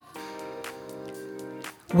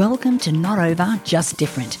Welcome to Not Over, Just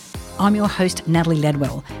Different. I'm your host, Natalie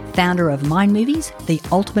Ledwell, founder of Mind Movies, the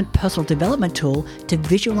ultimate personal development tool to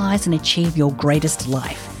visualize and achieve your greatest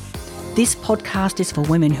life. This podcast is for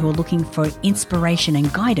women who are looking for inspiration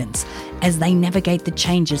and guidance as they navigate the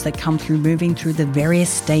changes that come through moving through the various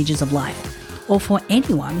stages of life, or for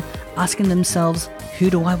anyone asking themselves, who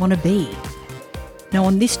do I want to be? Now,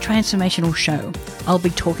 on this transformational show, I'll be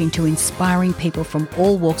talking to inspiring people from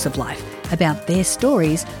all walks of life about their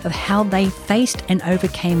stories of how they faced and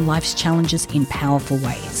overcame life's challenges in powerful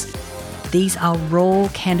ways. These are raw,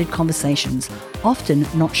 candid conversations, often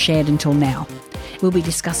not shared until now. We'll be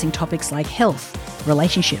discussing topics like health,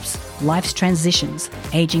 relationships, life's transitions,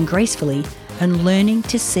 aging gracefully, and learning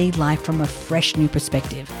to see life from a fresh new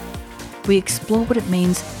perspective. We explore what it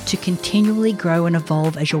means to continually grow and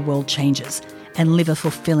evolve as your world changes and live a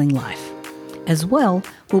fulfilling life. As well,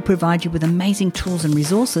 we'll provide you with amazing tools and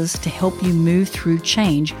resources to help you move through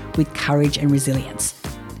change with courage and resilience.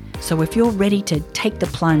 So if you're ready to take the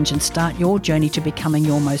plunge and start your journey to becoming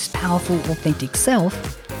your most powerful, authentic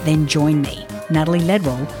self, then join me, Natalie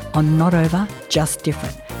Ledwell, on Not Over, Just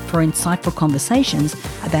Different, for insightful conversations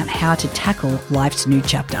about how to tackle life's new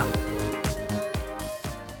chapter.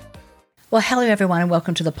 Well, hello everyone and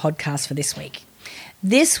welcome to the podcast for this week.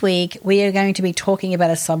 This week, we are going to be talking about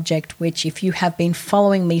a subject which, if you have been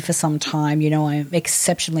following me for some time, you know I'm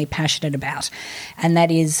exceptionally passionate about, and that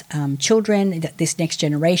is children, this next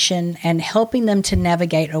generation, and helping them to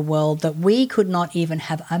navigate a world that we could not even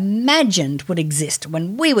have imagined would exist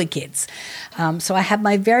when we were kids. So I have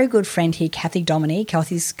my very good friend here, Cathy Domoney.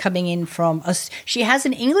 Cathy's coming in from us. She has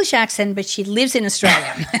an English accent, but she lives in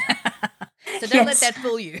Australia. So don't let that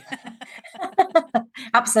fool you.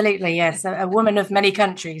 Absolutely, yes. A woman of many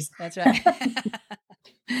countries. That's right.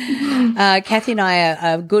 Cathy and I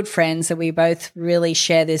are good friends, and we both really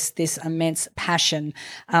share this immense passion.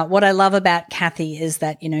 What I love about Cathy is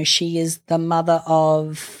that, you know, she is the mother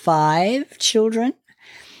of 5 children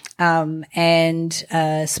and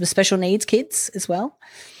some special needs kids as well.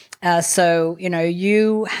 So, you know,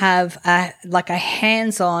 you have like a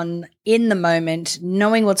hands-on, in the moment,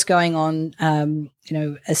 knowing what's going on, you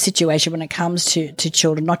know, a situation when it comes to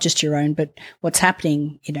children, not just your own, but what's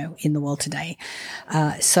happening, you know, in the world today.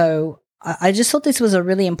 So I just thought this was a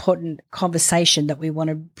really important conversation that we want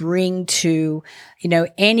to bring to, you know,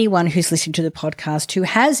 anyone who's listening to the podcast who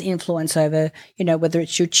has influence over, you know, whether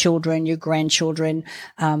it's your children, your grandchildren,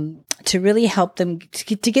 to really help them,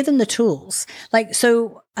 to give them the tools. Like,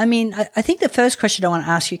 so, I mean, I think the first question I want to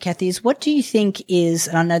ask you, Cathy, is what do you think is,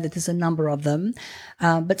 and I know that there's a number of them,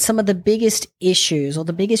 but some of the biggest issues or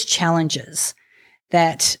the biggest challenges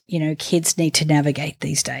that, you know, kids need to navigate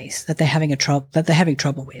these days that they're having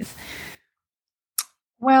trouble with?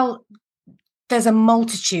 Well, there's a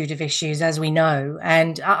multitude of issues, as we know,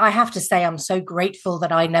 and I have to say I'm so grateful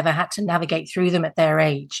that I never had to navigate through them at their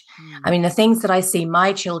age. I mean, the things that I see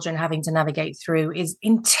my children having to navigate through is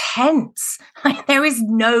intense. There is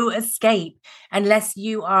no escape unless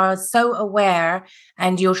you are so aware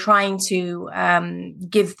and you're trying to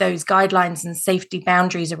give those guidelines and safety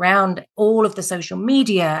boundaries around all of the social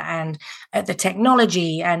media and the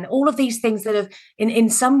technology and all of these things that have in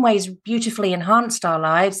some ways beautifully enhanced our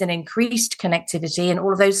lives and increased connectivity and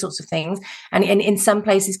all of those sorts of things. And in some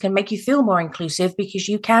places can make you feel more inclusive because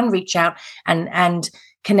you can reach out and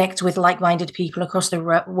connect with like-minded people across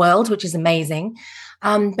the world, which is amazing.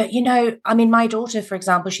 But, you know, I mean, my daughter, for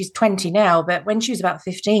example, she's 20 now, but when she was about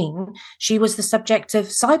 15, she was the subject of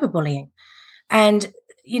cyberbullying. And,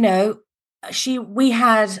 you know, we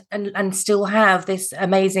had and still have this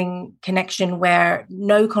amazing connection where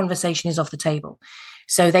no conversation is off the table.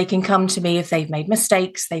 So they can come to me if they've made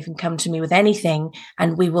mistakes, they can come to me with anything,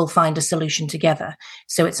 and we will find a solution together.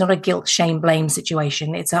 So it's not a guilt, shame, blame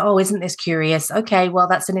situation. It's oh, isn't this curious? Okay, well,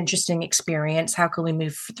 that's an interesting experience. How can we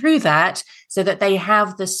move through that so that they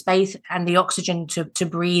have the space and the oxygen to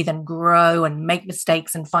breathe and grow and make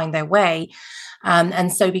mistakes and find their way?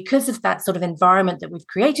 And so because of that sort of environment that we've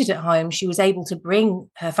created at home, she was able to bring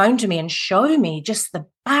her phone to me and show me just the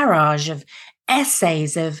barrage of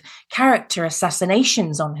essays of character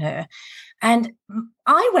assassinations on her. And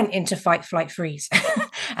I went into fight, flight, freeze.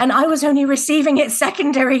 And I was only receiving it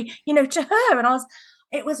secondary, you know, to her. And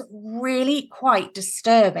it was really quite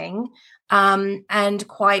disturbing and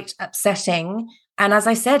quite upsetting. And as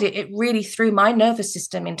I said, it really threw my nervous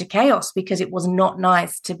system into chaos because it was not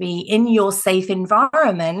nice to be in your safe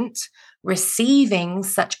environment receiving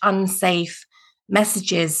such unsafe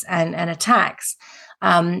messages and attacks.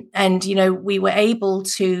 And, you know, we were able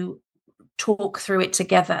to talk through it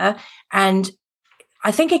together. And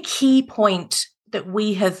I think a key point that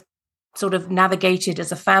we have sort of navigated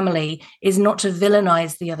as a family is not to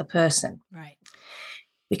villainize the other person. Right.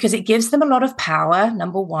 Because it gives them a lot of power,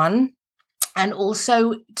 number one. And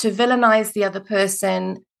also to villainize the other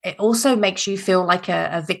person, it also makes you feel like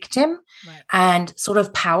a victim, right, and sort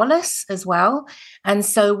of powerless as well. And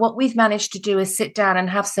so what we've managed to do is sit down and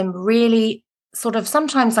have some really sort of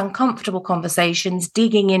sometimes uncomfortable conversations,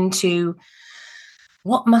 digging into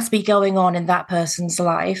what must be going on in that person's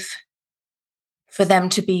life for them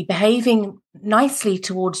to be behaving nicely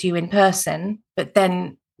towards you in person, but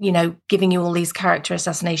then, giving you all these character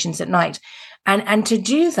assassinations at night. And to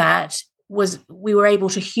do that we were able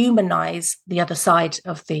to humanize the other side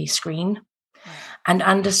of the screen, right, and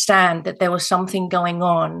understand that there was something going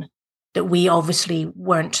on that we obviously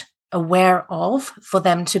weren't aware of, for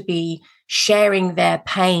them to be sharing their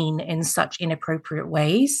pain in such inappropriate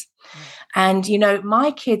ways. Right. And,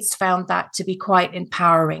 my kids found that to be quite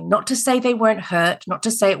empowering, not to say they weren't hurt, not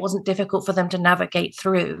to say it wasn't difficult for them to navigate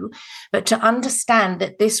through, but to understand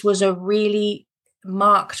that this was a really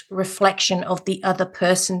marked reflection of the other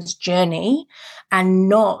person's journey and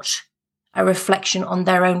not a reflection on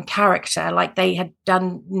their own character, like they had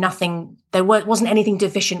done nothing. There wasn't anything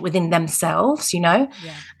deficient within themselves, Yeah.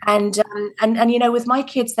 And with my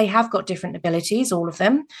kids, they have got different abilities, all of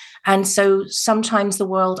them. And so sometimes the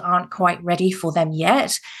world aren't quite ready for them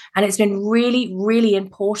yet. And it's been really, really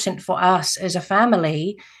important for us as a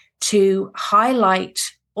family to highlight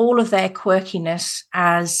all of their quirkiness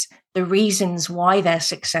as the reasons why they're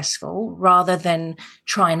successful, rather than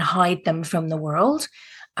try and hide them from the world,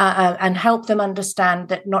 and help them understand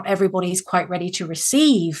that not everybody's quite ready to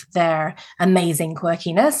receive their amazing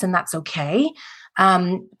quirkiness, and that's okay.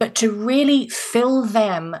 But to really fill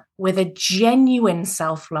them with a genuine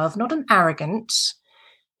self-love, not an arrogance,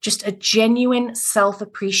 just a genuine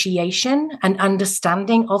self-appreciation and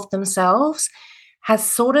understanding of themselves, has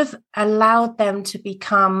sort of allowed them to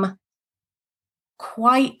become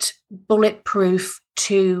quite bulletproof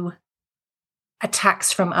to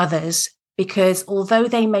attacks from others, because although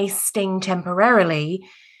they may sting temporarily,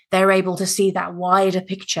 they're able to see that wider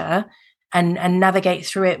picture and navigate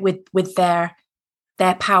through it with their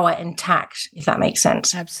power intact, if that makes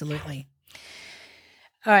sense. Absolutely.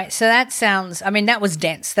 All right. So that was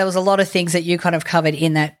dense. There was a lot of things that you kind of covered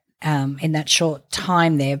in that short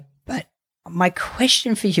time there. But my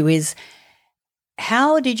question for you is,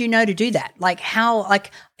 how did you know to do that?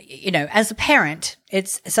 As a parent,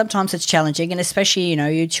 sometimes it's challenging, and especially,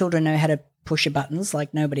 your children know how to push your buttons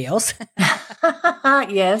like nobody else.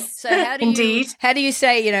 Yes. So how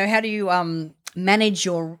do you manage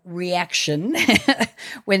your reaction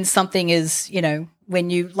when something is, when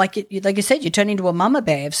you, like you said, you turn into a mama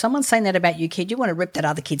bear. If someone's saying that about your kid, you want to rip that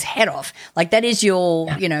other kid's head off. Like, that is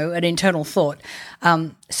your, an internal thought.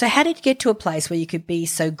 So how did you get to a place where you could be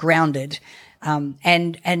so grounded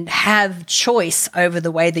and have choice over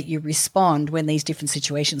the way that you respond when these different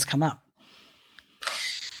situations come up?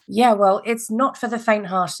 Yeah, well, it's not for the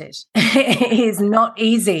faint-hearted. It is not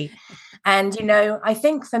easy. And, I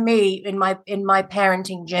think for me, in my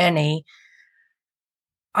parenting journey,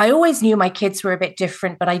 I always knew my kids were a bit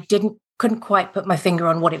different, but I couldn't quite put my finger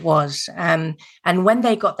on what it was. And when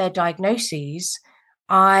they got their diagnoses,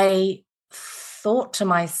 I thought to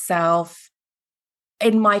myself,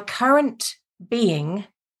 in my current being,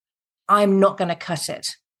 I'm not going to cut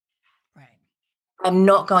it. Right. I'm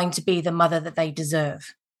not going to be the mother that they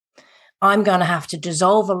deserve. I'm going to have to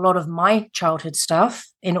dissolve a lot of my childhood stuff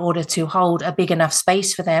in order to hold a big enough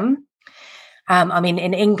space for them. In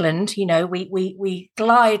England, we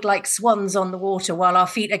glide like swans on the water while our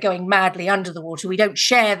feet are going madly under the water. We don't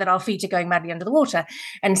share that our feet are going madly under the water.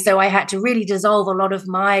 And so I had to really dissolve a lot of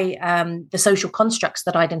my the social constructs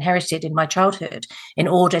that I'd inherited in my childhood in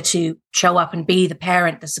order to show up and be the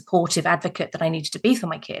parent, the supportive advocate that I needed to be for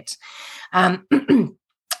my kids.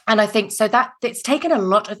 And I think so that it's taken a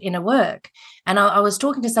lot of inner work. And I was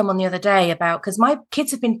talking to someone the other day about, because my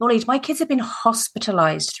kids have been bullied. My kids have been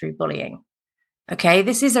hospitalized through bullying. Okay,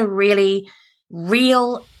 this is a really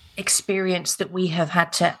real experience that we have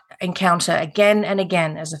had to encounter again and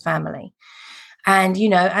again as a family. And,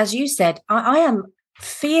 as you said, I am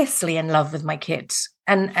fiercely in love with my kids,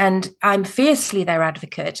 and I'm fiercely their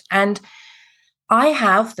advocate. And I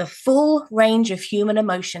have the full range of human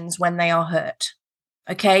emotions when they are hurt.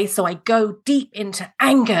 Okay, so I go deep into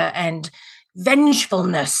anger and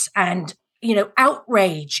vengefulness and,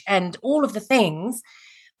 outrage and all of the things.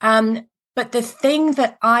 But the thing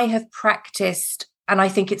that I have practiced, and I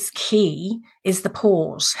think it's key, is the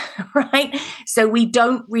pause, right? So we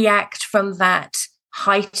don't react from that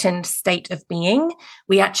heightened state of being.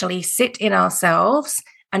 We actually sit in ourselves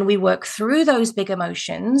and we work through those big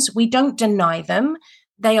emotions. We don't deny them.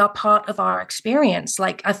 They are part of our experience.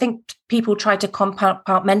 Like, I think people try to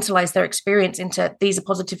compartmentalize their experience into these are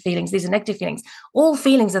positive feelings, these are negative feelings. All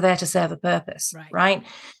feelings are there to serve a purpose, right?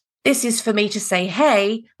 This is for me to say,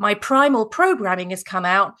 hey, my primal programming has come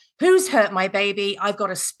out. Who's hurt my baby? I've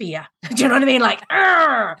got a spear. Do you know what I mean? Like,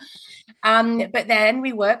 but then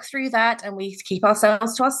we work through that and we keep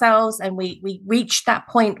ourselves to ourselves, and we reach that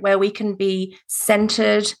point where we can be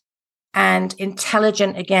centered and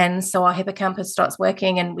intelligent again. So our hippocampus starts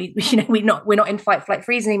working, and we're not in fight, flight,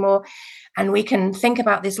 freeze anymore. And we can think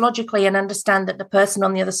about this logically and understand that the person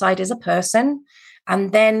on the other side is a person.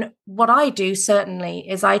 And then what I do certainly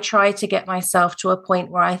is I try to get myself to a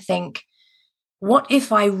point where I think, what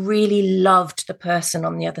if I really loved the person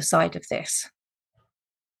on the other side of this?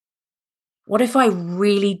 What if I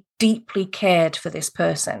really deeply cared for this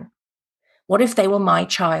person? What if they were my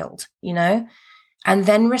child, And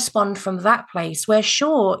then respond from that place where,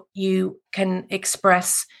 sure, you can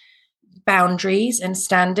express boundaries and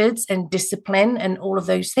standards and discipline and all of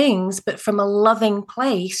those things, but from a loving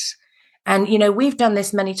place. And, we've done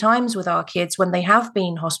this many times with our kids when they have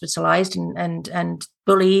been hospitalized and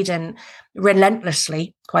bullied, and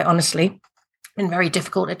relentlessly, quite honestly, and very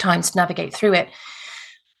difficult at times to navigate through it.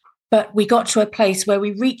 But we got to a place where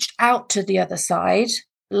we reached out to the other side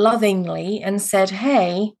lovingly and said,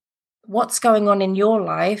 hey, what's going on in your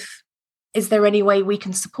life? Is there any way we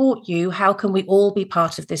can support you? How can we all be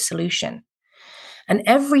part of this solution? And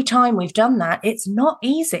every time we've done that, it's not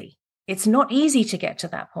easy. It's not easy to get to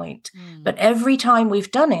that point. But every time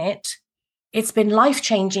we've done it, it's been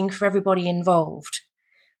life-changing for everybody involved.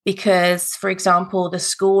 Because, for example, the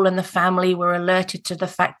school and the family were alerted to the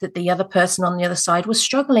fact that the other person on the other side was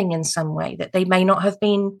struggling in some way that they may not have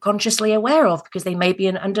been consciously aware of, because they may be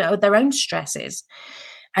under their own stresses.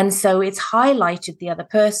 And so it's highlighted the other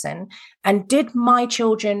person. And did my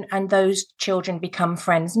children and those children become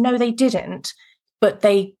friends? No, they didn't. But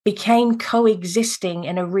they became coexisting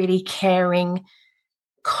in a really caring,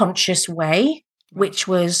 conscious way, which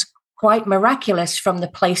was quite miraculous from the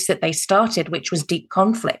place that they started, which was deep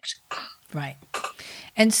conflict. Right.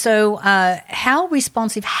 And so how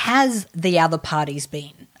responsive has the other parties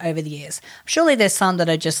been over the years? Surely there's some that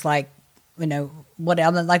are just like, what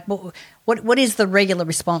is the regular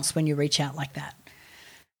response when you reach out like that?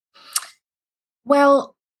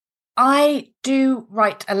 Well, I do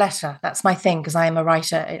write a letter. That's my thing, because I am a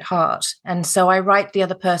writer at heart. And so I write the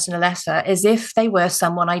other person a letter as if they were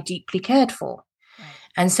someone I deeply cared for. Right.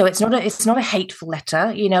 And so it's not a hateful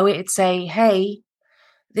letter. It's a, hey,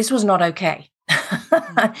 this was not okay.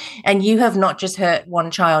 And you have not just hurt one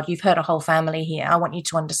child, you've hurt a whole family here. I want you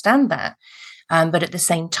to understand that. But at the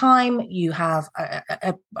same time, you have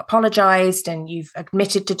apologized and you've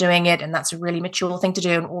admitted to doing it. And that's a really mature thing to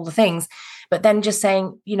do, and all the things. But then just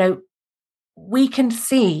saying, we can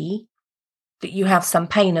see that you have some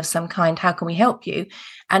pain of some kind. How can we help you?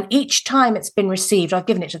 And each time it's been received, I've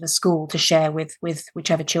given it to the school to share with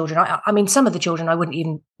whichever children. I mean, some of the children, I wouldn't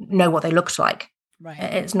even know what they looked like. Right.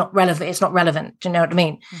 It's not relevant. It's not relevant. Do you know what I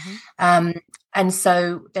mean? Mm-hmm. And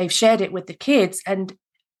so they've shared it with the kids, and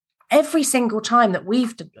every single time that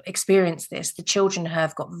we've experienced this, the children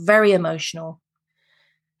have got very emotional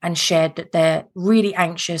and shared that they're really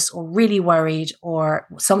anxious or really worried, or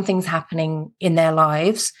something's happening in their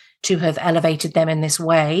lives to have elevated them in this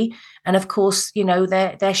way. And of course,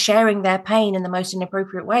 they're sharing their pain in the most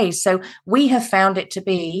inappropriate ways. So we have found it to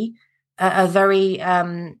be a very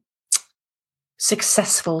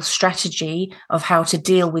successful strategy of how to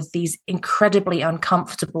deal with these incredibly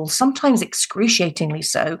uncomfortable, sometimes excruciatingly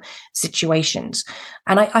so, situations.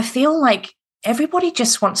 And I feel like everybody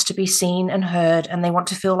just wants to be seen and heard, and they want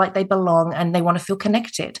to feel like they belong, and they want to feel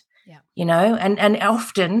connected. Yeah. And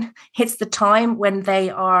often it's the time when they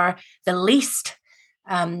are the least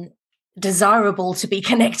desirable to be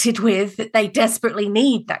connected with that they desperately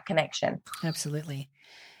need that connection. Absolutely.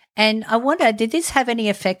 And I wonder, did this have any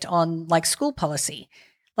effect on like school policy?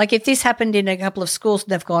 Like if this happened in a couple of schools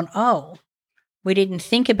and they've gone, oh, we didn't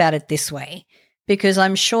think about it this way, because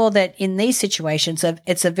I'm sure that in these situations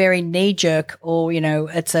it's a very knee-jerk, or,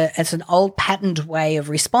 it's an old patterned way of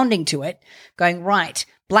responding to it, going, right,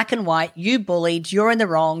 black and white, you bullied, you're in the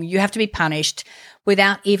wrong, you have to be punished,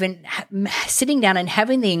 without even sitting down and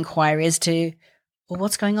having the inquiry as to, well,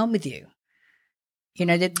 what's going on with you?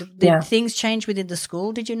 Did things change within the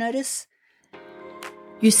school? Did you notice?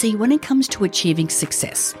 You see, when it comes to achieving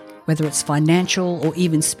success, whether it's financial or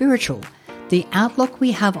even spiritual, the outlook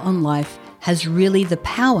we have on life has really the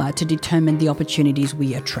power to determine the opportunities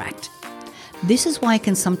we attract. This is why it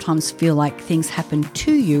can sometimes feel like things happen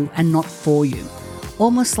to you and not for you,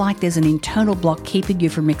 almost like there's an internal block keeping you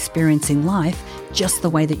from experiencing life just the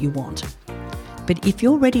way that you want. But if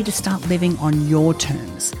you're ready to start living on your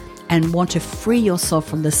terms and want to free yourself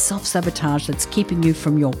from the self-sabotage that's keeping you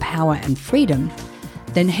from your power and freedom,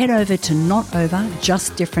 then head over to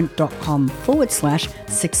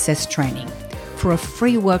notoverjustdifferent.com/success training for a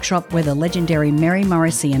free workshop where the legendary Mary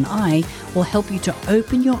Morrissey and I will help you to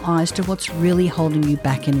open your eyes to what's really holding you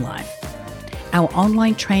back in life. Our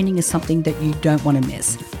online training is something that you don't want to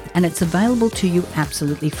miss, and it's available to you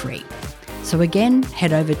absolutely free. So again,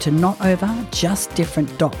 head over to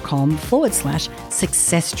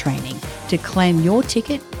notoverjustdifferent.com/success training to claim your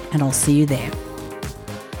ticket, and I'll see you there.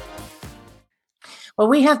 Well,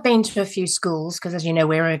 we have been to a few schools because, as you know,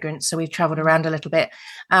 we're immigrants, so we've travelled around a little bit.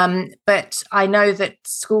 But I know that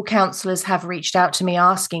school counsellors have reached out to me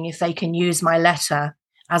asking if they can use my letter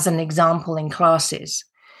as an example in classes.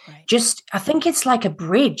 Right. I think it's like a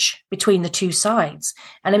bridge between the two sides.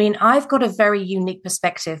 And I mean, I've got a very unique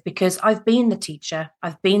perspective because I've been the teacher,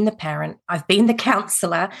 I've been the parent, I've been the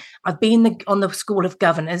counsellor, I've been on the School of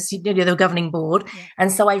Governors, the governing board. Yeah.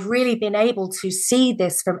 And so I've really been able to see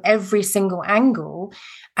this from every single angle.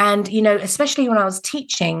 And, especially when I was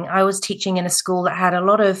teaching in a school that had a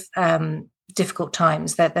lot of difficult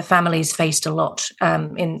times, that the families faced a lot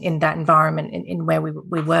in that environment in where we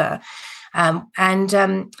were. I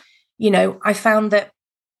found that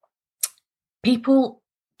people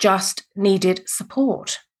just needed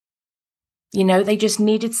support. They just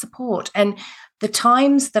needed support. And the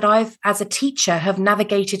times that I've, as a teacher, have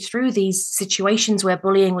navigated through these situations where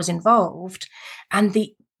bullying was involved, and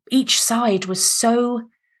each side was so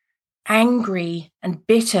angry and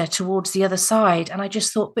bitter towards the other side. And I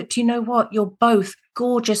just thought, but do you know what? You're both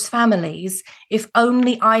gorgeous families. If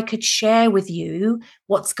only I could share with you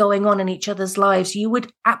what's going on in each other's lives, you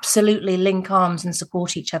would absolutely link arms and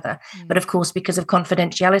support each other. But of course, because of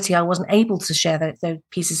confidentiality, I wasn't able to share those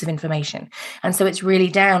pieces of information. And so it's really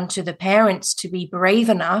down to the parents to be brave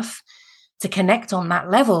enough to connect on that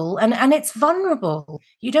level. And it's vulnerable.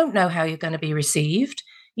 You don't know how you're going to be received.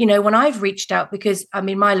 When I've reached out, because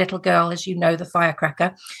my little girl, as you know, the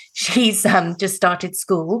firecracker, she's just started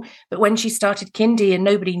school, but when she started kindy and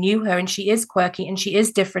nobody knew her, and she is quirky and she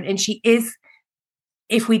is different, and she is,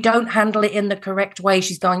 if we don't handle it in the correct way,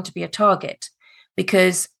 she's going to be a target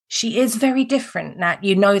because she is very different, Nat.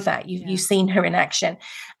 You know that. You've seen her in action.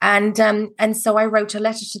 And so I wrote a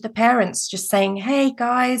letter to the parents just saying, hey,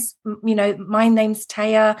 guys, my name's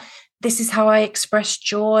Taya. This is how I express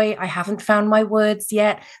joy. I haven't found my words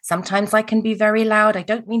yet. Sometimes I can be very loud. I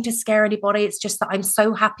don't mean to scare anybody. It's just that I'm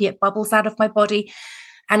so happy it bubbles out of my body.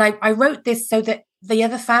 And I wrote this so that the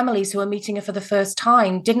other families who are meeting her for the first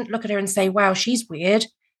time didn't look at her and say, wow, she's weird.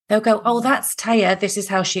 They'll go, oh, that's Taya. This is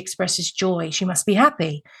how she expresses joy. She must be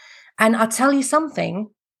happy. And I'll tell you something.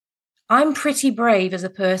 I'm pretty brave as a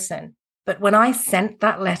person. But when I sent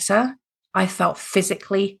that letter, I felt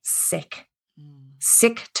physically sick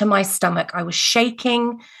to my stomach. I was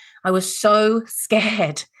shaking. I was so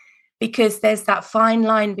scared because there's that fine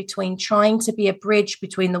line between trying to be a bridge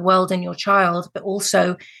between the world and your child, but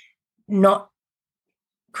also not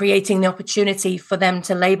creating the opportunity for them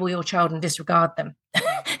to label your child and disregard them,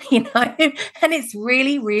 and it's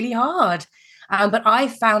really, really hard. But I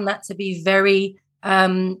found that to be very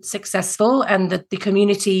successful, and that the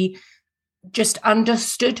community just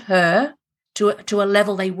understood her to a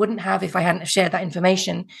level they wouldn't have if I hadn't shared that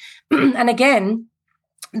information. And again,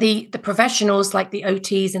 the professionals like the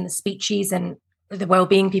OTs and the speechies and the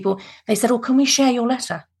wellbeing people, they said, oh, can we share your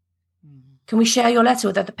letter? Can we share your letter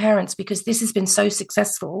with other parents? Because this has been so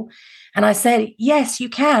successful. And I said, yes, you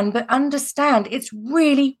can, but understand it's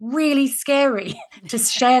really, really scary to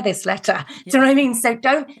share this letter. Do you know what I mean? So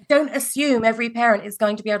don't assume every parent is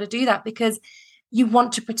going to be able to do that, because you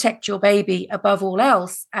want to protect your baby above all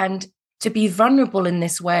else. And to be vulnerable in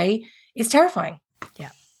this way is terrifying.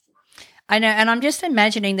 Yeah. I know. And I'm just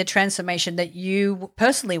imagining the transformation that you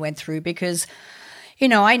personally went through because,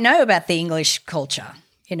 I know about the English culture.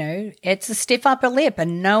 It's a stiff upper lip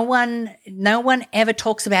and no one ever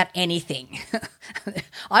talks about anything.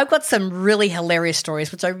 I've got some really hilarious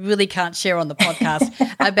stories, which I really can't share on the podcast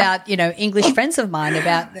about, English friends of mine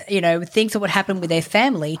about, things that would happen with their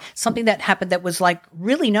family, something that happened that was like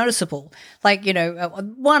really noticeable. Like,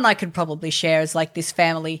 one I could probably share is like this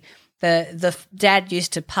family, the dad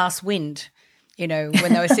used to pass wind, when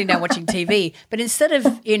they were sitting down watching TV, but instead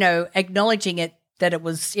of, acknowledging it, that it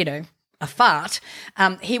was, a fart,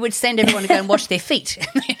 he would send everyone to go and wash their feet.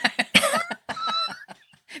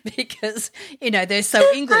 Because, they're so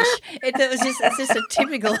English. It's just a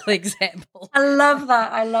typical example. I love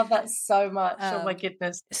that. I love that so much. Oh my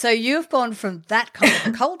goodness. So you've gone from that kind of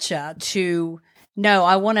a culture to, no,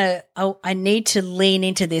 I need to lean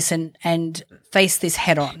into this and face this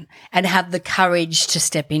head on and have the courage to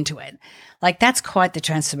step into it. Like, that's quite the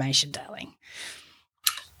transformation, darling.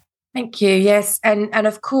 Thank you. Yes. And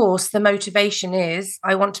of course, the motivation is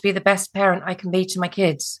I want to be the best parent I can be to my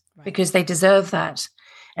kids, right, because they deserve that.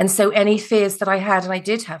 And so any fears that I had, and I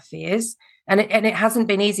did have fears, and it hasn't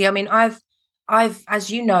been easy. I mean, I've, as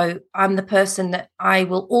you know, I'm the person that I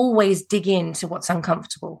will always dig into what's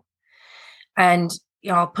uncomfortable. And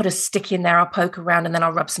I'll put a stick in there, I'll poke around, and then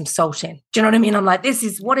I'll rub some salt in. Do you know what I mean? I'm like,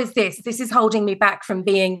 what is this? This is holding me back from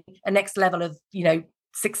being a next level of,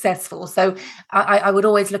 successful. So I would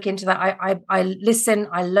always look into that. I listen,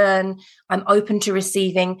 I learn, I'm open to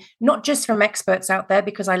receiving, not just from experts out there,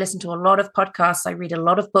 because I listen to a lot of podcasts, I read a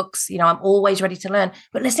lot of books, I'm always ready to learn,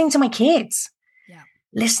 but listening to my kids. Yeah.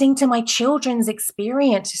 Listening to my children's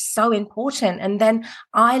experience is so important. And then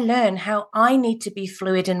I learn how I need to be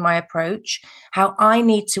fluid in my approach, how I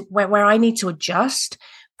need to, where I need to adjust,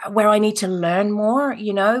 where I need to learn more,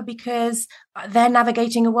 because they're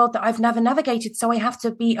navigating a world that I've never navigated. So I have to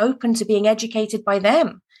be open to being educated by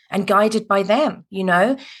them and guided by them,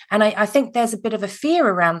 And I think there's a bit of a fear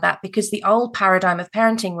around that, because the old paradigm of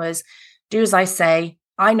parenting was, do as I say,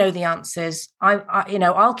 I know the answers,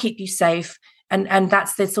 I'll keep you safe. And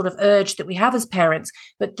that's the sort of urge that we have as parents.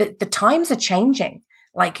 But the times are changing.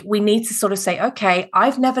 Like, we need to sort of say, okay,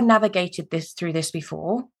 I've never navigated through this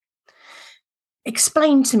before.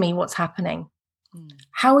 Explain to me what's happening.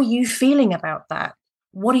 How are you feeling about that?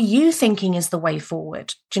 What are you thinking is the way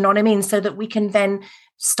forward? Do you know what I mean? So that we can then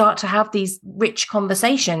start to have these rich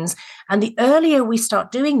conversations. And the earlier we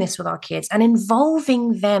start doing this with our kids and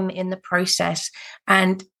involving them in the process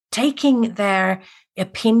and taking their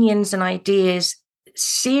opinions and ideas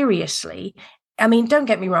seriously. I mean, don't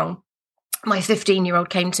get me wrong. My 15-year-old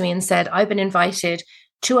came to me and said, I've been invited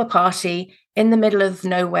to a party in the middle of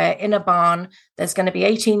nowhere in a barn. There's going to be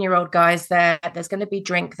 18-year-old guys there. There's going to be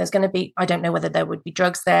drink. There's going to be, I don't know whether there would be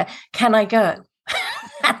drugs there. Can I go?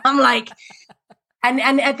 And I'm like,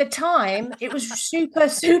 and at the time, it was super,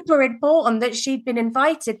 super important that she'd been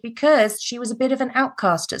invited, because she was a bit of an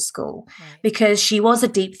outcast at school, right, because she was a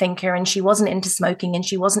deep thinker and she wasn't into smoking and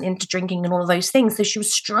she wasn't into drinking and all of those things. So she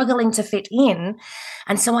was struggling to fit in.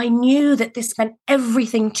 And so I knew that this meant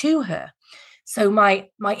everything to her. So my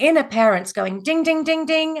inner parents going, ding, ding, ding,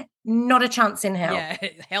 ding, not a chance in hell. Yeah,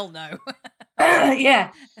 hell no.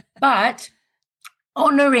 Yeah. But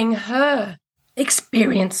honoring her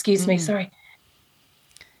experience, excuse me, sorry.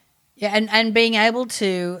 Yeah, and being able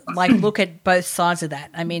to look at both sides of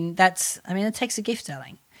that. I mean, it takes a gift,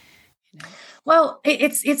 darling. Well,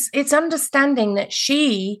 it's understanding that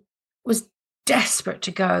she was desperate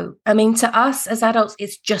to go. I mean, to us as adults,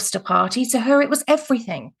 it's just a party. To her, it was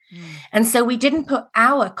everything. And so we didn't put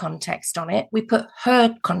our context on it. We put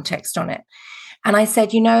her context on it. And I said,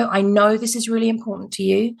 I know this is really important to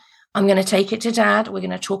you. I'm going to take it to Dad. We're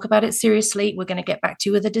going to talk about it seriously. We're going to get back to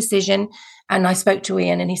you with a decision. And I spoke to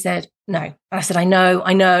Ian and he said, no. And I said, I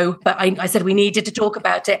know. But I said, we needed to talk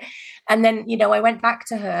about it. And then, I went back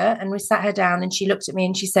to her and we sat her down and she looked at me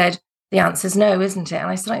and she said, the answer's no, isn't it? And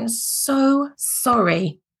I said, I'm so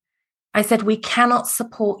sorry. I said, we cannot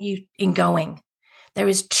support you in going. There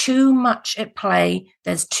is too much at play.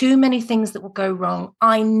 There's too many things that will go wrong.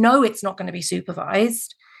 I know it's not going to be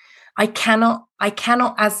supervised. I cannot,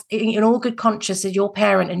 as in all good conscience, as your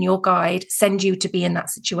parent and your guide, send you to be in that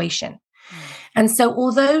situation. And so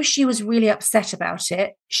although she was really upset about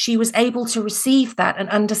it, she was able to receive that and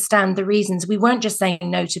understand the reasons. We weren't just saying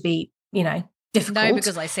no to be, difficult. No,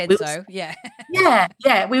 because I said so. Yeah.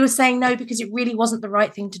 Yeah. We were saying no because it really wasn't the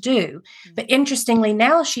right thing to do. But interestingly,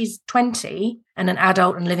 now she's 20 and an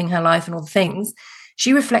adult and living her life and all the things.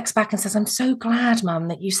 She reflects back and says, I'm so glad, Mum,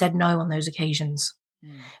 that you said no on those occasions.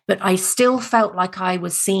 But I still felt like I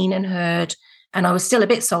was seen and heard, and I was still a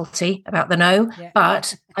bit salty about the no,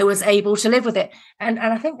 but I was able to live with it. And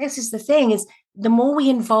I think this is the thing, is the more we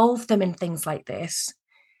involve them in things like this,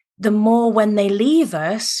 the more when they leave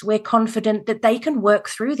us, we're confident that they can work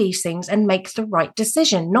through these things and make the right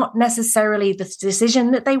decision, not necessarily the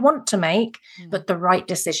decision that they want to make, but the right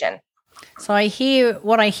decision. So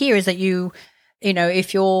what I hear is that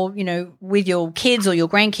if you're, with your kids or your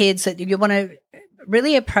grandkids, that you want to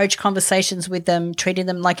really approach conversations with them, treating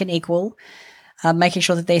them like an equal, making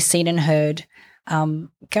sure that they're seen and heard,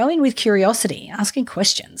 go in with curiosity, asking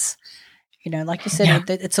questions. Like you said,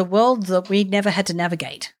 it's a world that we never had to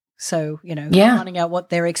navigate. So, finding out what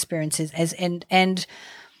their experience is and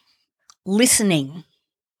listening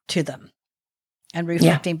to them and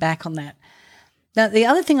reflecting back on that. Now, the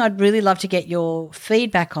other thing I'd really love to get your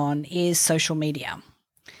feedback on is social media.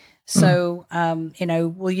 So,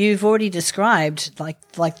 well, you've already described like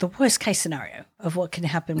the worst case scenario of what can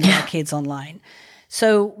happen with our kids online.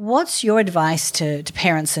 So what's your advice to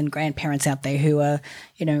parents and grandparents out there who are,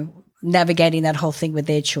 navigating that whole thing with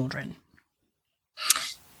their children?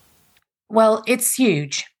 Well, it's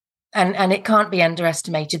huge. And it can't be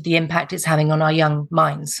underestimated, the impact it's having on our young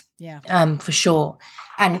minds. Yeah. For sure.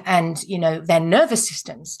 And their nervous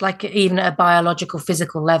systems, like even at a biological,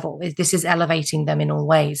 physical level, this is elevating them in all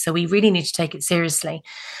ways. So we really need to take it seriously.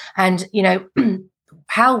 And,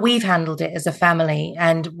 how we've handled it as a family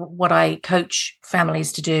and what I coach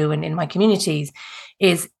families to do and in my communities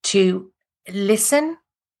is to listen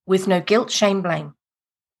with no guilt, shame, blame.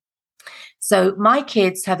 So my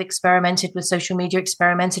kids have experimented with social media,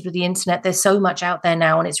 experimented with the internet. There's so much out there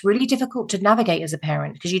now, and it's really difficult to navigate as a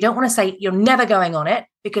parent because you don't want to say you're never going on it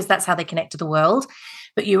because that's how they connect to the world.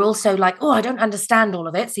 But you're also like, oh, I don't understand all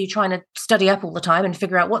of it. So you're trying to study up all the time and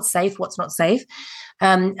figure out what's safe, what's not safe.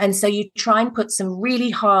 And so you try and put some really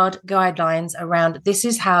hard guidelines around this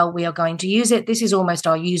is how we are going to use it. This is almost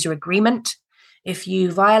our user agreement. If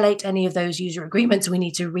you violate any of those user agreements, we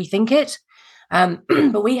need to rethink it.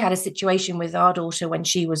 But we had a situation with our daughter when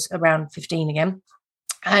she was around 15 again.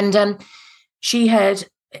 And she had,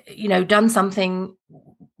 done something,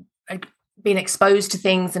 been exposed to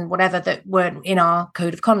things and whatever that weren't in our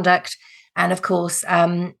code of conduct. And of course,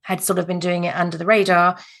 had sort of been doing it under the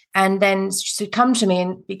radar. And then she'd come to me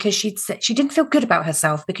and because she'd said she didn't feel good about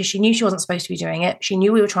herself because she knew she wasn't supposed to be doing it. She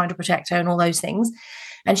knew we were trying to protect her and all those things.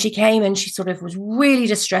 And she came and she sort of was really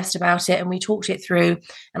distressed about it. And we talked it through.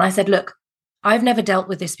 And I said, look, I've never dealt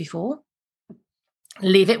with this before.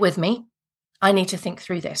 Leave it with me. I need to think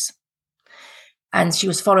through this. And she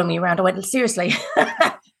was following me around. I went, seriously,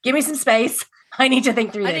 give me some space. I need to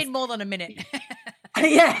think through this. I need more than a minute.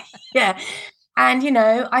 Yeah. And,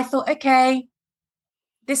 I thought, okay,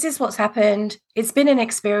 this is what's happened. It's been an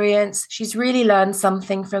experience. She's really learned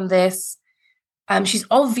something from this. She's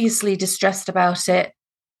obviously distressed about it.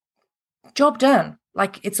 Job done.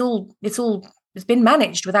 Like it's been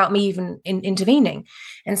managed without me even intervening.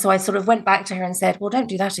 And so I sort of went back to her and said, well, don't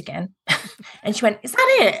do that again. And she went, is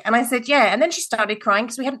that it? And I said, yeah. And then she started crying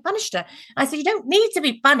because we hadn't punished her. I said, you don't need to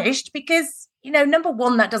be punished because, number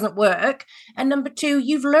one, that doesn't work. And number two,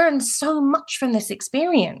 you've learned so much from this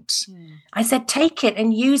experience. I said, take it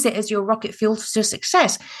and use it as your rocket fuel to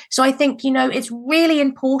success. So I think, it's really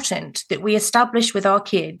important that we establish with our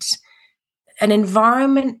kids an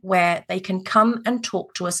environment where they can come and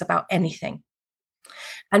talk to us about anything.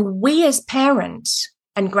 And we as parents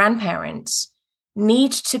and grandparents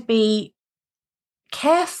need to be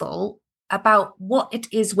careful about what it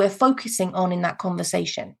is we're focusing on in that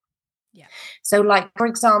conversation. Yeah. So like, for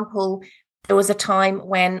example, there was a time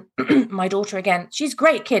when my daughter, again, she's a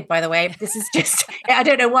great kid, by the way. This is just, I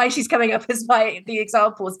don't know why she's coming up as the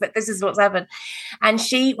examples, but this is what's happened. And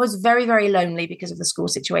she was very, very lonely because of the school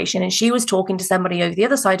situation. And she was talking to somebody over the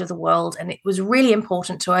other side of the world. And it was really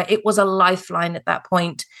important to her. It was a lifeline at that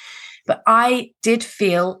point. But I did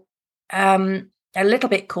feel a little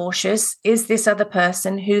bit cautious. Is this other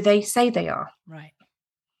person who they say they are? Right.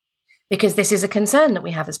 Because this is a concern that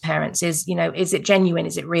we have as parents is it genuine?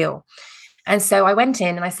 Is it real? And so I went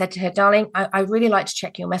in and I said to her, darling, I really like to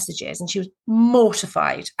check your messages. And she was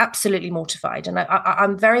mortified, absolutely mortified. And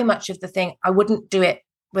I'm very much of the thing, I wouldn't do it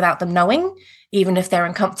without them knowing, even if they're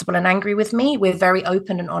uncomfortable and angry with me. We're very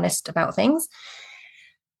open and honest about things.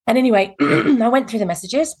 And anyway, I went through the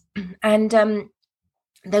messages and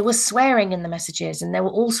there was swearing in the messages and there were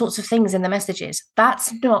all sorts of things in the messages.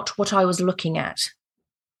 That's not what I was looking at.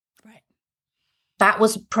 Right. That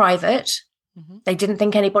was private. Mm-hmm. They didn't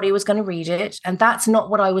think anybody was going to read it. And that's not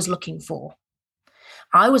what I was looking for.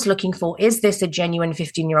 I was looking for, is this a genuine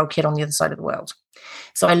 15-year-old kid on the other side of the world?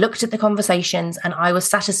 So I looked at the conversations and I was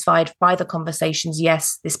satisfied by the conversations.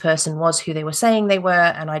 Yes, this person was who they were saying they were,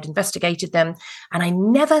 and I'd investigated them. And I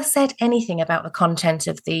never said anything about the content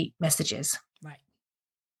of the messages. Right.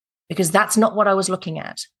 Because that's not what I was looking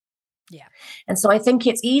at. Yeah. And so I think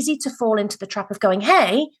it's easy to fall into the trap of going,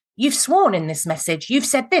 hey, you've sworn in this message. You've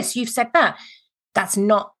said this, you've said that. That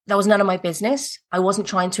was none of my business. I wasn't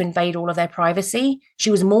trying to invade all of their privacy.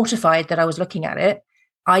 She was mortified that I was looking at it.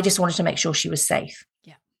 I just wanted to make sure she was safe.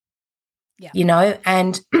 Yeah.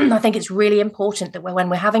 And I think it's really important that when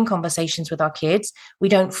we're having conversations with our kids, we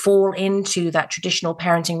don't fall into that traditional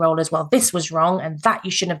parenting role as well. This was wrong and that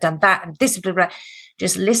you shouldn't have done that and this, blah, blah.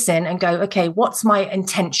 just listen and go, okay, what's my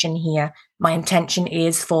intention here? My intention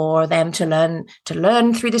is for them to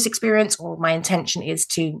learn through this experience, or my intention is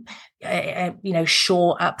to,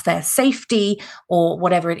 shore up their safety, or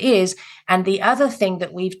whatever it is. And the other thing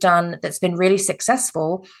that we've done that's been really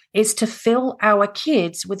successful is to fill our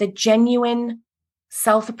kids with a genuine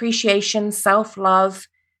self-appreciation, self-love,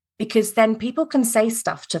 because then people can say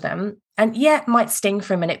stuff to them, and it might sting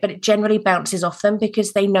for a minute, but it generally bounces off them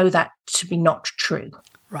because they know that to be not true.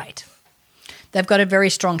 Right. They've got a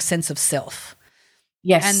very strong sense of self.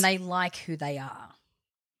 Yes. And they like who they are.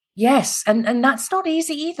 Yes. And that's not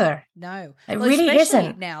easy either. No. It really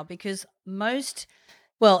isn't. Now, because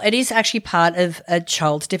it is actually part of a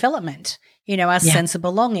child's development, our sense of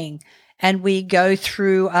belonging. And we go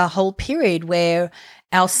through a whole period where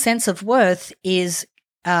our sense of worth is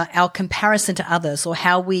our comparison to others, or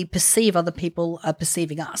how we perceive other people are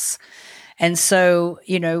perceiving us. And so,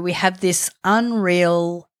 we have this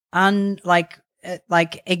unreal,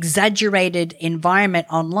 exaggerated environment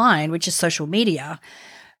online, which is social media.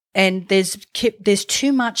 And there's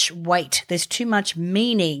too much weight, there's too much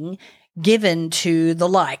meaning given to the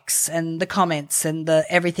likes and the comments and the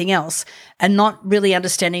everything else, and not really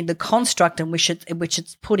understanding the construct in which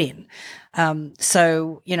it's put in.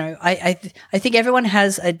 So, I think everyone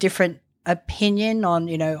has a different opinion on,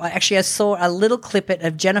 I saw a little clip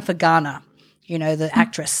of Jennifer Garner, the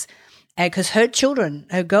actress, because her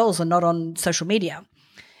girls are not on social media.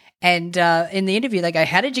 And in the interview, they go,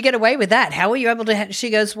 "How did you get away with that? How were you able to?" She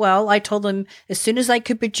goes, "Well, I told them as soon as I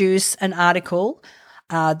could produce an article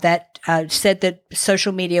that said that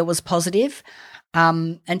social media was positive.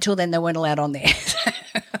 Until then, they weren't allowed on there."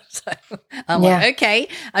 So I'm like, okay.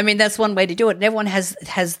 I mean, that's one way to do it. And everyone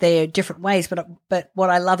has their different ways. But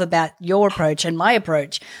what I love about your approach and my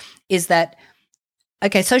approach is that,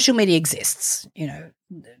 okay, social media exists.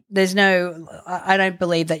 There's I don't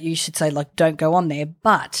believe that you should say, don't go on there.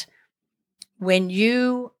 But when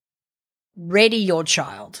you ready your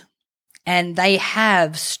child and they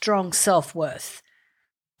have strong self-worth,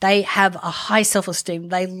 they have a high self-esteem,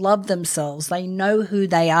 they love themselves, they know who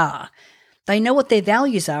they are, they know what their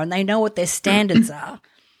values are, and they know what their standards are,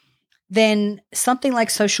 then something like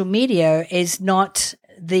social media is not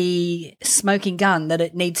the smoking gun that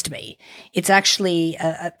it needs to be. It's actually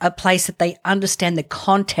a place that they understand the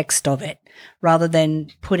context of it, rather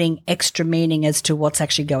than putting extra meaning as to what's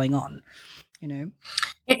actually going on.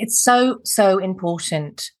 It's so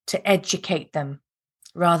important to educate them,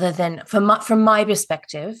 rather than, from my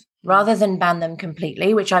perspective, rather than ban them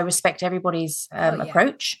completely, which I respect everybody's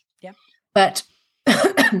approach. Yeah. But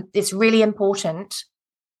it's really important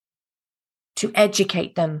to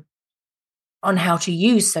educate them on how to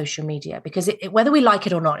use social media, because whether we like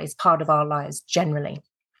it or not, it's part of our lives generally.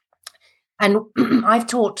 And I've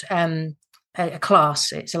taught a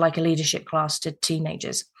class, it's like a leadership class to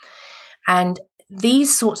teenagers. And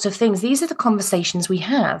these sorts of things, these are the conversations we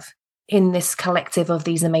have in this collective of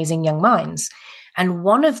these amazing young minds. And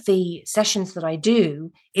one of the sessions that I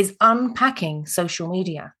do is unpacking social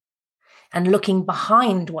media and looking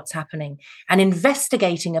behind what's happening and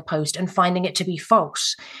investigating a post and finding it to be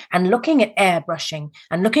false, and looking at airbrushing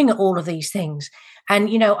and looking at all of these things. And,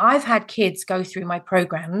 I've had kids go through my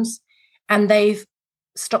programs and they've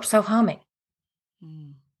stopped self-harming.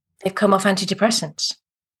 They've come off antidepressants.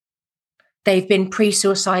 They've been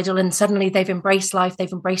pre-suicidal, and suddenly they've embraced life,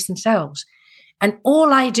 they've embraced themselves. And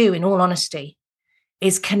all I do, in all honesty,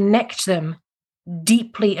 is connect them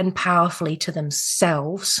deeply and powerfully to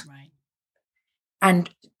themselves, right, and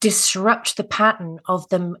disrupt the pattern of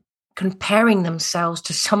them comparing themselves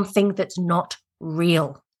to something that's not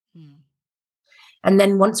real. And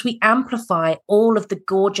then once we amplify all of the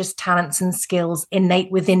gorgeous talents and skills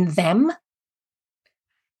innate within them,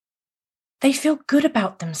 they feel good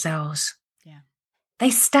about themselves. Yeah.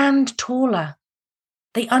 They stand taller.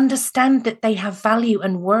 They understand that they have value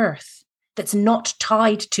and worth that's not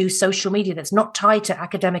tied to social media, that's not tied to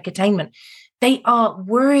academic attainment. They are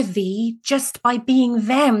worthy just by being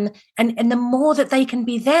them. And the more that they can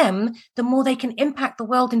be them, the more they can impact the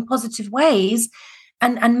world in positive ways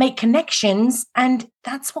and make connections. And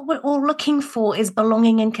that's what we're all looking for, is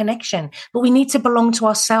belonging and connection. But we need to belong to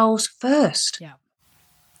ourselves first. Yeah,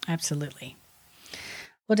 absolutely.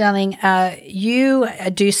 Well, darling, you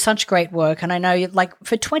do such great work. And I know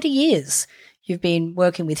for 20 years, you've been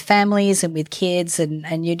working with families and with kids,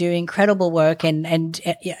 and you do incredible work and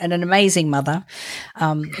an amazing mother.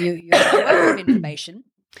 You're a wealth of information.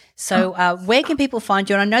 So where can people find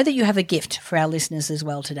you? And I know that you have a gift for our listeners as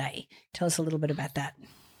well today. Tell us a little bit about that.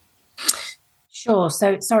 Sure.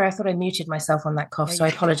 So, sorry, I thought I muted myself on that cough. So I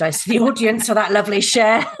apologize to the audience for that lovely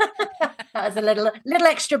share. That was a little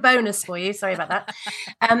extra bonus for you. Sorry about that.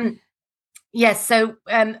 Yes. So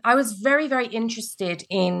I was very, very interested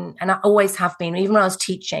in, and I always have been, even when I was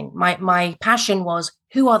teaching, my passion was,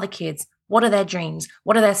 who are the kids? What are their dreams?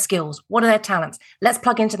 What are their skills? What are their talents? Let's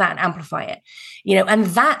plug into that and amplify it. And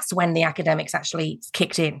that's when the academics actually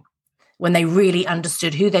kicked in, when they really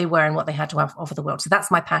understood who they were and what they had to offer the world. So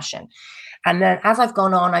that's my passion. And then as I've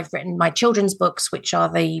gone on, I've written my children's books, which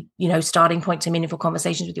are the, starting point to meaningful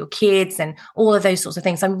conversations with your kids and all of those sorts of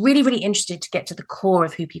things. I'm really, really interested to get to the core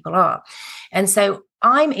of who people are. And so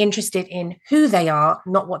I'm interested in who they are,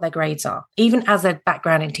 not what their grades are. Even as a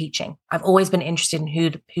background in teaching, I've always been interested in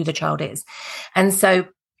who the child is. And so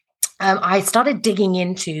I started digging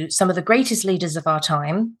into some of the greatest leaders of our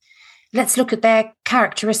time. Let's look at their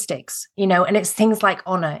characteristics, and it's things like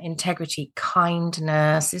honor, integrity,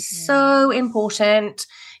 kindness is so important,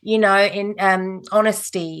 in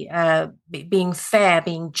honesty, being fair,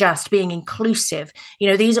 being just, being inclusive.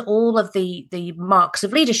 These are all of the marks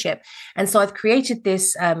of leadership. And so I've created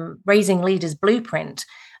this Raising Leaders blueprint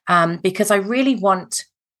because I really want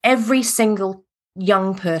every single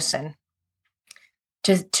young person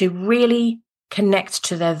to really connect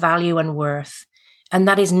to their value and worth. And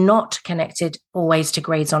that is not connected always to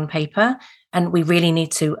grades on paper. And we really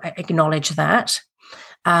need to acknowledge that.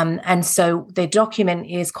 And so the document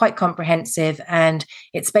is quite comprehensive. And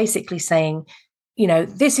it's basically saying,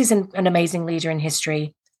 this is an amazing leader in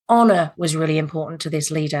history. Honor was really important to this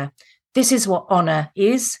leader. This is what honor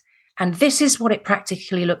is. And this is what it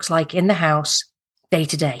practically looks like in the house day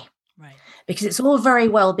to day. Because it's all very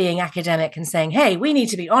well being academic and saying, hey, we need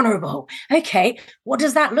to be honorable. Okay, what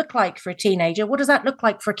does that look like for a teenager? What does that look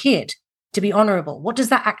like for a kid to be honorable? What does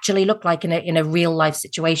that actually look like in a real life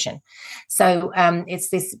situation? So it's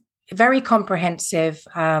this very comprehensive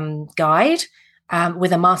guide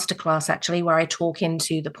with a masterclass, actually, where I talk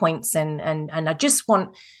into the points. And I just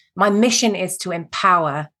my mission is to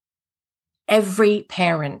empower every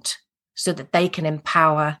parent so that they can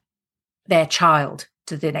empower their child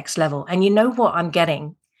to the next level. And what I'm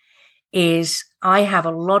getting is I have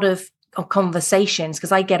a lot of conversations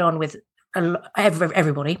because I get on with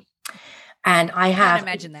everybody. And I can't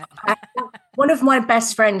imagine that. One of my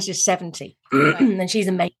best friends is 70 and she's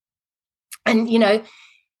amazing. And,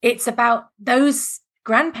 it's about those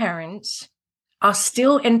grandparents are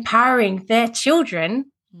still empowering their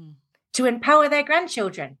children to empower their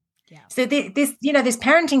grandchildren. Yeah. So this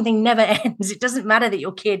parenting thing never ends. It doesn't matter that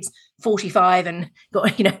your kid's 45 and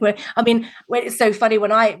got, it's so funny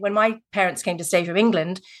when my parents came to stay from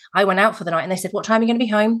England, I went out for the night and they said, what time are you going to be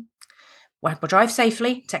home? Well, we'll drive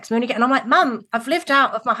safely, text me when you get. And I'm like, Mum, I've lived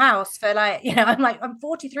out of my house for I'm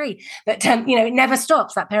 43, but it never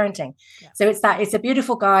stops, that parenting. Yeah. So it's a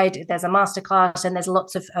beautiful guide. There's a masterclass and there's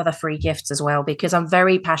lots of other free gifts as well, because I'm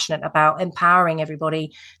very passionate about empowering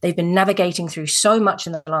everybody. They've been navigating through so much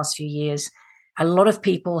in the last few years. A lot of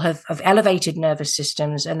people have elevated nervous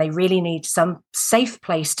systems and they really need some safe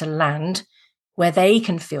place to land where they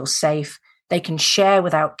can feel safe. They can share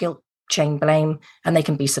without guilt, shame, blame, and they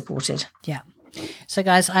can be supported. Yeah. So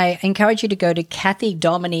guys, I encourage you to go to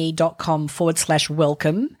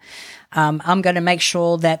cathydomoney.com/welcome. I'm going to make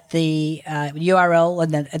sure that the URL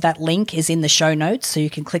and that link is in the show notes, so you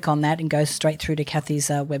can click on that and go straight through to Cathy's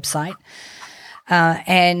website.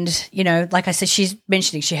 And, like I said, she's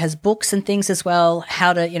mentioning she has books and things as well,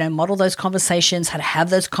 how to, model those conversations, how to have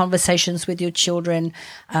those conversations with your children.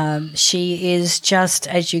 She is just,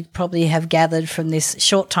 as you probably have gathered from this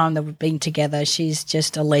short time that we've been together, she's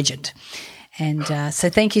just a legend. And so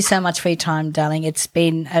thank you so much for your time, darling. It's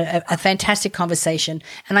been a fantastic conversation.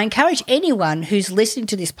 And I encourage anyone who's listening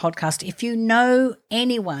to this podcast, if you know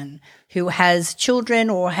anyone who has children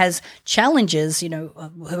or has challenges,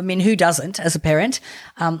 who doesn't as a parent,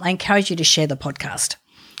 I encourage you to share the podcast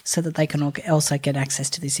so that they can also get access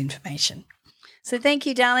to this information. So thank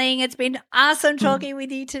you, darling. It's been awesome talking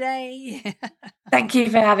with you today. Thank you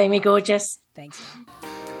for having me, gorgeous. Thanks.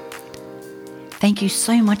 Thank you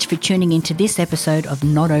so much for tuning into this episode of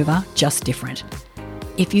Not Over, Just Different.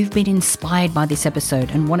 If you've been inspired by this episode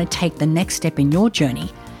and want to take the next step in your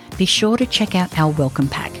journey, be sure to check out our welcome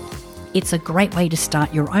pack. It's a great way to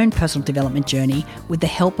start your own personal development journey with the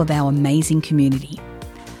help of our amazing community.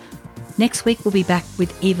 Next week, we'll be back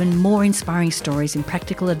with even more inspiring stories and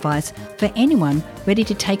practical advice for anyone ready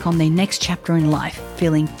to take on their next chapter in life,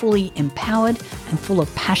 feeling fully empowered and full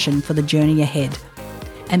of passion for the journey ahead.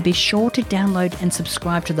 And be sure to download and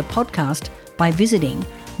subscribe to the podcast by visiting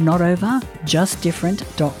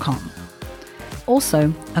notoverjustdifferent.com. Also,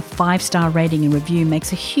 a 5-star rating and review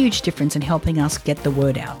makes a huge difference in helping us get the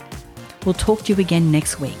word out. We'll talk to you again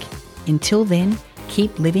next week. Until then,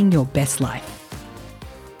 keep living your best life.